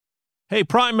Hey,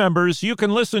 Prime members, you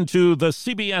can listen to the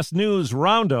CBS News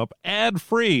Roundup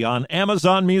ad-free on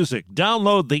Amazon Music.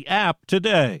 Download the app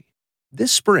today.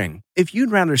 This spring, if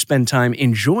you'd rather spend time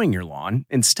enjoying your lawn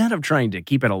instead of trying to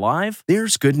keep it alive,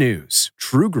 there's good news.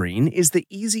 True Green is the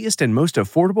easiest and most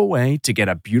affordable way to get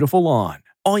a beautiful lawn.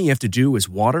 All you have to do is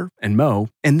water and mow,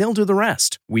 and they'll do the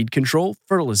rest. Weed control,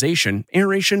 fertilization,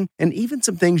 aeration, and even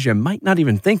some things you might not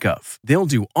even think of. They'll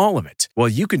do all of it, while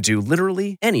you can do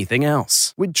literally anything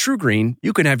else. With True Green,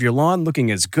 you can have your lawn looking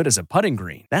as good as a putting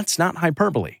green. That's not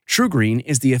hyperbole. True Green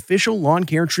is the official lawn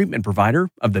care treatment provider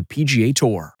of the PGA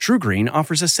Tour. True Green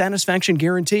offers a satisfaction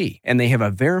guarantee, and they have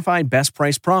a verified best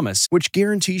price promise, which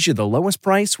guarantees you the lowest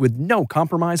price with no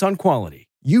compromise on quality.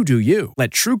 You do you. Let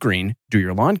True Green do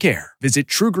your lawn care. Visit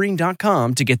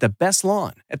TrueGreen.com to get the best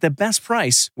lawn at the best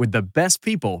price with the best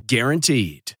people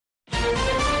guaranteed.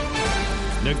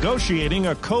 Negotiating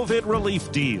a COVID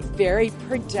relief deal. Very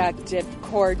productive,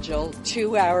 cordial,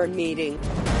 2-hour meeting.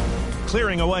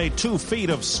 Clearing away 2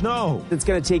 feet of snow. It's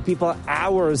going to take people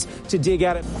hours to dig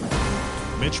at it.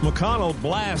 Mitch McConnell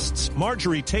blasts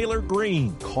Marjorie Taylor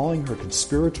Greene, calling her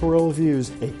conspiratorial views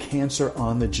a cancer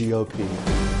on the GOP.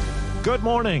 Good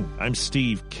morning. I'm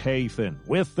Steve Kathan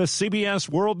with the CBS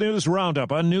World News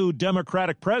Roundup. A new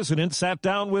Democratic president sat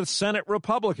down with Senate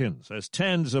Republicans as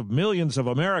tens of millions of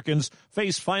Americans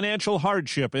face financial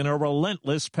hardship in a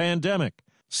relentless pandemic.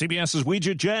 CBS's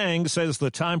Weijia Jiang says the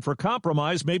time for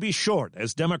compromise may be short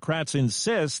as Democrats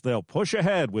insist they'll push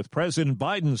ahead with President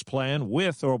Biden's plan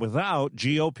with or without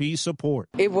GOP support.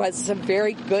 It was a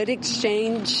very good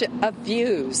exchange of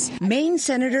views. Maine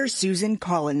Senator Susan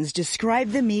Collins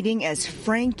described the meeting as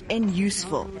frank and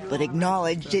useful, but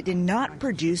acknowledged it did not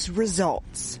produce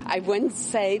results. I wouldn't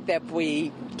say that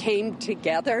we came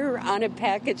together on a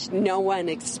package. No one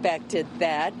expected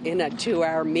that in a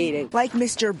 2-hour meeting. Like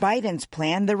Mr. Biden's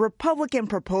plan, the Republican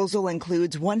proposal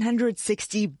includes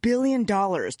 $160 billion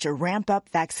to ramp up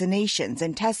vaccinations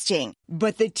and testing.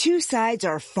 But the two sides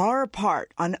are far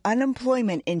apart on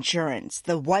unemployment insurance.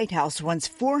 The White House wants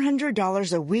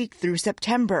 $400 a week through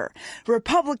September.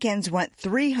 Republicans want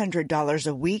 $300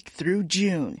 a week through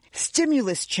June.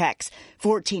 Stimulus checks,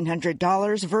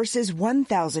 $1,400 versus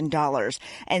 $1,000.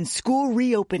 And school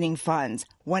reopening funds,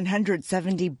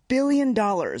 $170 billion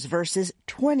versus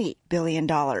 $20 billion.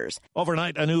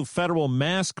 Overnight, a new federal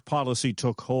mask policy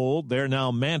took hold. They're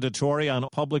now mandatory on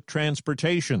public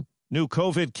transportation. New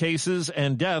COVID cases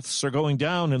and deaths are going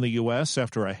down in the U.S.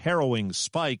 after a harrowing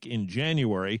spike in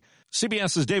January.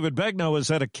 CBS's David Begnaud is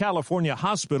at a California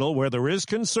hospital where there is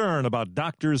concern about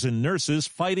doctors and nurses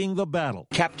fighting the battle.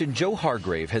 Captain Joe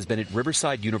Hargrave has been at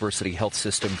Riverside University Health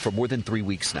System for more than 3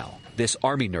 weeks now. This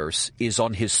Army nurse is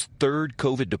on his 3rd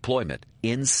COVID deployment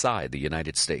inside the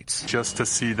United States. Just to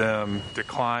see them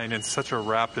decline in such a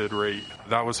rapid rate,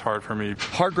 that was hard for me.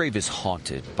 Hargrave is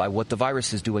haunted by what the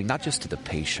virus is doing, not just to the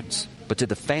patients, but to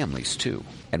the families, too.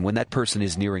 And when that person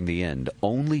is nearing the end,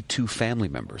 only 2 family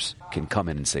members can come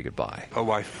in and say goodbye. A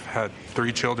wife had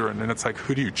 3 children, and it's like,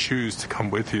 who do you choose to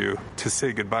come with you to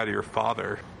say goodbye to your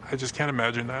father? I just can't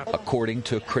imagine that. According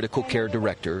to critical care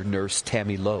director, Nurse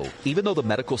Tammy Lowe, even though the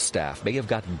medical staff may have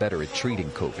gotten better at treating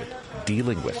COVID,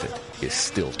 dealing with it is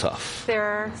still tough. There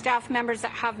are staff members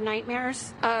that have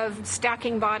nightmares of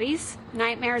stacking bodies,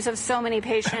 nightmares of so many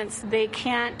patients. They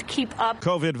can't keep up.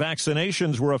 COVID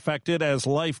vaccinations were affected as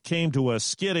life came to a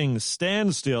skidding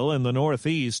standstill in the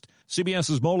Northeast.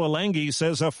 CBS's Mola Lenghi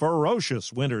says a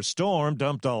ferocious winter storm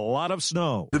dumped a lot of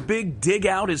snow. The big dig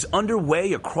out is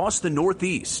underway across the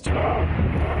Northeast.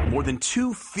 More than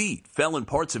 2 feet fell in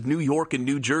parts of New York and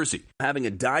New Jersey, having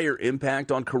a dire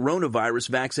impact on coronavirus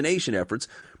vaccination efforts,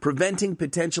 preventing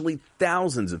potentially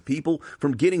thousands of people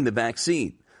from getting the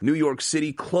vaccine. New York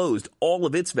City closed all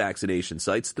of its vaccination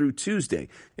sites through Tuesday.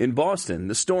 In Boston,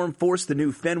 the storm forced the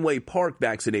new Fenway Park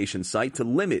vaccination site to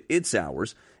limit its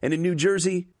hours. And in New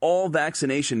Jersey, all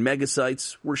vaccination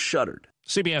megasites were shuttered.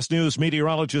 CBS News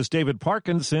meteorologist David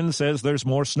Parkinson says there's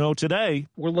more snow today.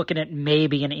 We're looking at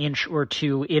maybe an inch or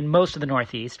 2 in most of the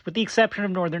Northeast, with the exception of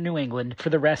northern New England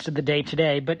for the rest of the day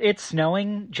today. But it's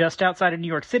snowing just outside of New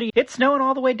York City. It's snowing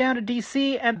all the way down to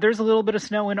D.C., and there's a little bit of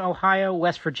snow in Ohio,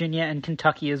 West Virginia, and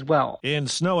Kentucky as well. In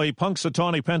snowy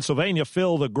Punxsutawney, Pennsylvania,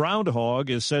 Phil the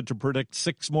groundhog is said to predict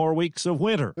 6 more weeks of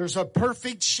winter. There's a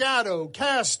perfect shadow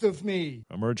cast of me.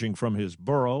 Emerging from his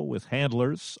burrow with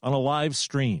handlers on a live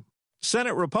stream.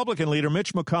 Senate Republican leader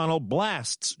Mitch McConnell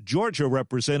blasts Georgia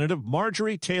Representative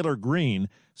Marjorie Taylor Greene,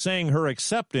 saying her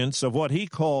acceptance of what he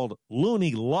called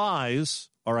loony lies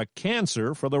are a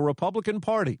cancer for the Republican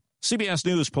Party. CBS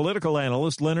News political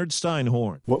analyst Leonard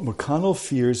Steinhorn. What McConnell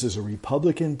fears is a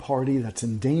Republican Party that's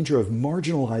in danger of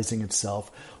marginalizing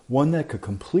itself one that could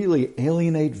completely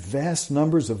alienate vast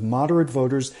numbers of moderate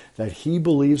voters that he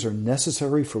believes are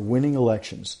necessary for winning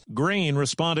elections. Green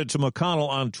responded to McConnell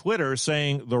on Twitter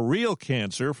saying the real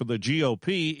cancer for the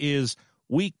GOP is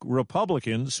weak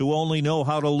Republicans who only know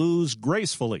how to lose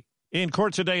gracefully. In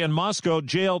court today in Moscow,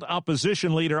 jailed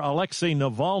opposition leader Alexei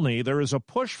Navalny, there is a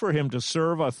push for him to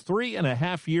serve a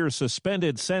 3.5-year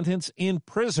suspended sentence in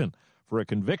prison for a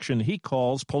conviction he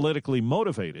calls politically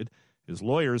motivated. His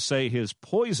lawyers say his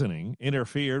poisoning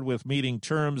interfered with meeting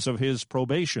terms of his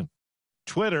probation.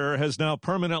 Twitter has now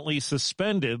permanently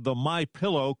suspended the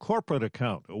MyPillow corporate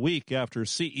account a week after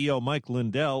CEO Mike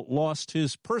Lindell lost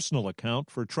his personal account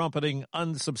for trumpeting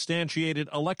unsubstantiated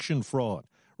election fraud.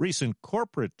 Recent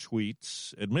corporate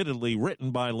tweets, admittedly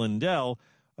written by Lindell,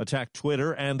 attacked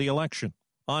Twitter and the election.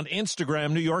 On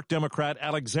Instagram, New York Democrat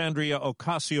Alexandria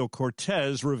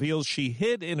Ocasio-Cortez reveals she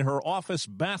hid in her office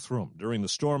bathroom during the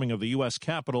storming of the U.S.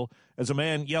 Capitol as a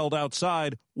man yelled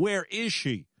outside, "Where is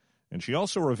she?" And she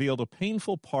also revealed a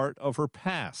painful part of her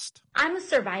past. I'm a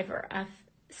survivor of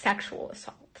sexual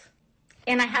assault,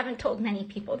 and I haven't told many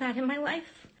people that in my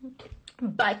life.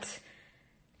 But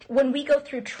when we go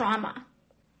through trauma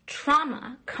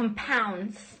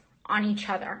compounds on each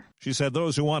other. She said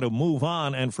those who want to move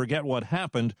on and forget what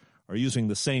happened are using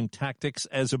the same tactics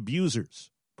as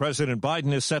abusers. President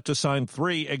Biden is set to sign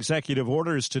 3 executive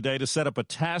orders today to set up a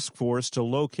task force to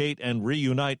locate and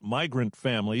reunite migrant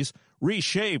families,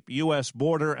 reshape U.S.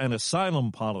 border and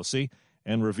asylum policy,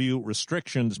 and review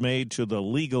restrictions made to the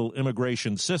legal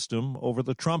immigration system over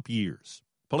the Trump years.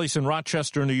 Police in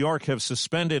Rochester, New York, have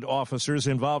suspended officers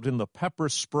involved in the pepper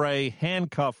spray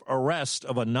handcuff arrest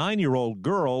of a 9-year-old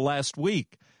girl last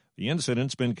week. The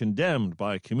incident's been condemned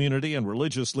by community and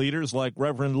religious leaders like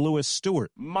Reverend Lewis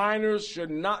Stewart. Minors should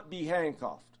not be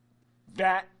handcuffed.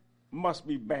 That must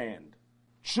be banned.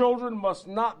 Children must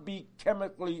not be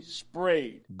chemically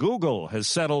sprayed. Google has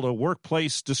settled a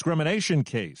workplace discrimination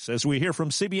case, as we hear from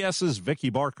CBS's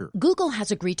Vicki Barker. Google has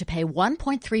agreed to pay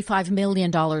 $1.35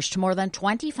 million to more than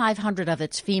 2,500 of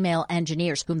its female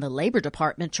engineers, whom the Labor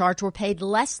Department charged were paid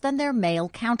less than their male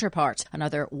counterparts.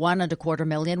 Another $1.25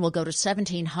 million will go to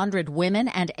 1,700 women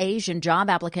and Asian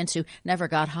job applicants who never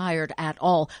got hired at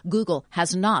all. Google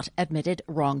has not admitted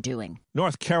wrongdoing.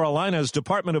 North Carolina's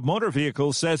Department of Motor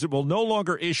Vehicles says it will no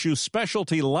longer issue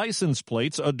specialty license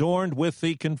plates adorned with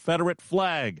the Confederate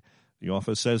flag. The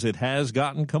office says it has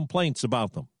gotten complaints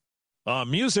about them. A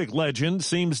music legend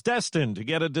seems destined to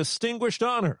get a distinguished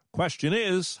honor. Question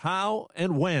is, how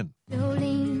and when?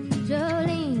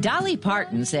 Dolly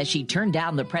Parton says she turned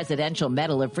down the Presidential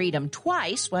Medal of Freedom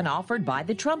twice when offered by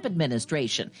the Trump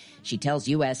administration. She tells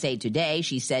USA Today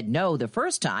she said no the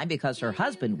first time because her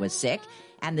husband was sick,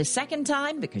 and the second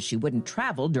time because she wouldn't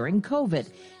travel during COVID.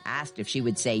 Asked if she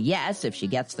would say yes if she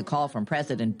gets the call from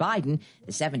President Biden,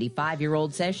 the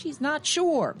 75-year-old says she's not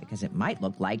sure because it might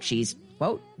look like she's,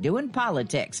 quote, doing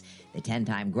politics. The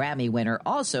 10-time Grammy winner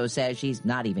also says she's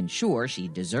not even sure she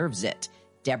deserves it.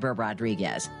 Deborah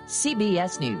Rodriguez,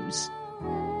 CBS News.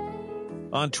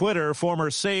 On Twitter, former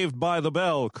Saved by the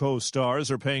Bell co-stars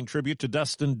are paying tribute to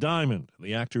Dustin Diamond,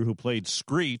 the actor who played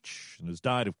Screech and has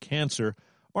died of cancer.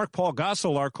 Mark Paul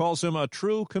Gosselaar calls him a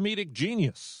true comedic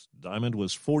genius. Diamond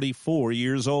was 44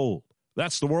 years old.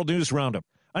 That's the World News Roundup.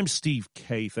 I'm Steve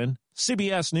Kathan,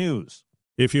 CBS News.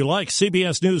 If you like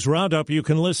CBS News Roundup, you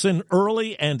can listen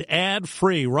early and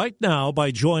ad-free right now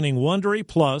by joining Wondery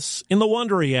Plus in the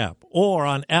Wondery app or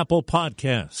on Apple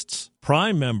Podcasts.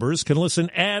 Prime members can listen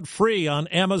ad-free on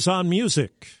Amazon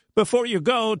Music. Before you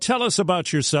go, tell us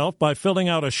about yourself by filling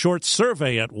out a short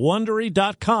survey at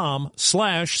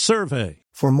Wondery.com/survey.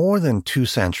 For more than 2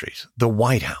 centuries, the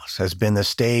White House has been the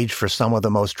stage for some of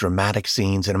the most dramatic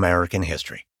scenes in American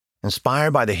history. Inspired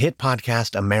by the hit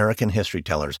podcast American History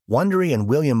Tellers, Wondery and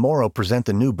William Morrow present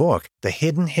the new book, The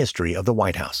Hidden History of the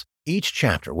White House. Each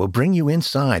chapter will bring you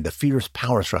inside the fierce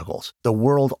power struggles, the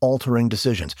world-altering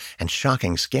decisions, and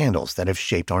shocking scandals that have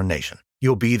shaped our nation.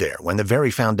 You'll be there when the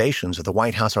very foundations of the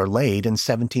White House are laid in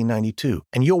 1792,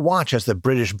 and you'll watch as the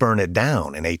British burn it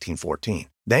down in 1814.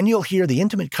 Then you'll hear the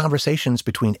intimate conversations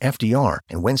between FDR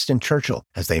and Winston Churchill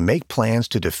as they make plans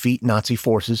to defeat Nazi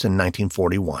forces in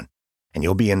 1941. And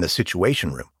you'll be in the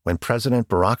Situation Room when President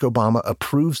Barack Obama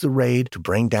approves the raid to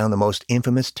bring down the most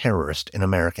infamous terrorist in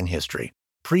American history.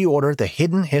 Pre-order The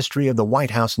Hidden History of the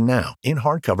White House now in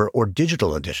hardcover or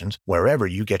digital editions wherever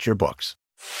you get your books.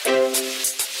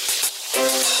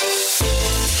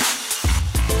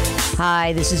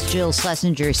 Hi, this is Jill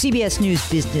Schlesinger, CBS News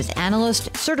business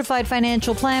analyst, certified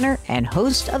financial planner, and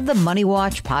host of the Money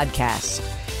Watch podcast.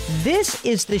 This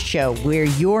is the show where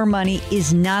your money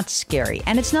is not scary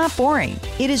and it's not boring.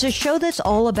 It is a show that's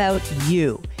all about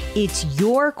you. It's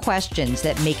your questions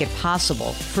that make it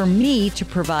possible for me to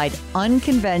provide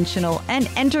unconventional and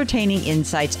entertaining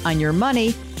insights on your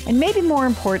money, and maybe more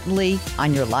importantly,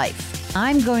 on your life.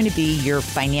 I'm going to be your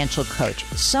financial coach,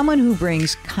 someone who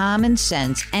brings common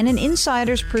sense and an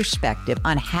insider's perspective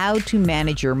on how to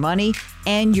manage your money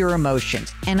and your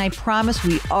emotions. And I promise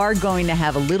we are going to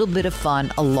have a little bit of fun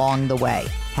along the way.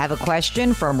 Have a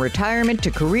question from retirement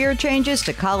to career changes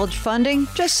to college funding?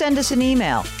 Just send us an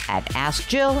email at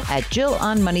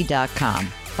askjill@jillonmoney.com.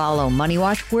 Follow Money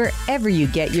Watch wherever you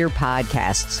get your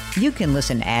podcasts. You can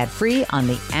listen ad-free on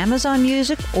the Amazon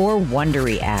Music or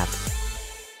Wondery app.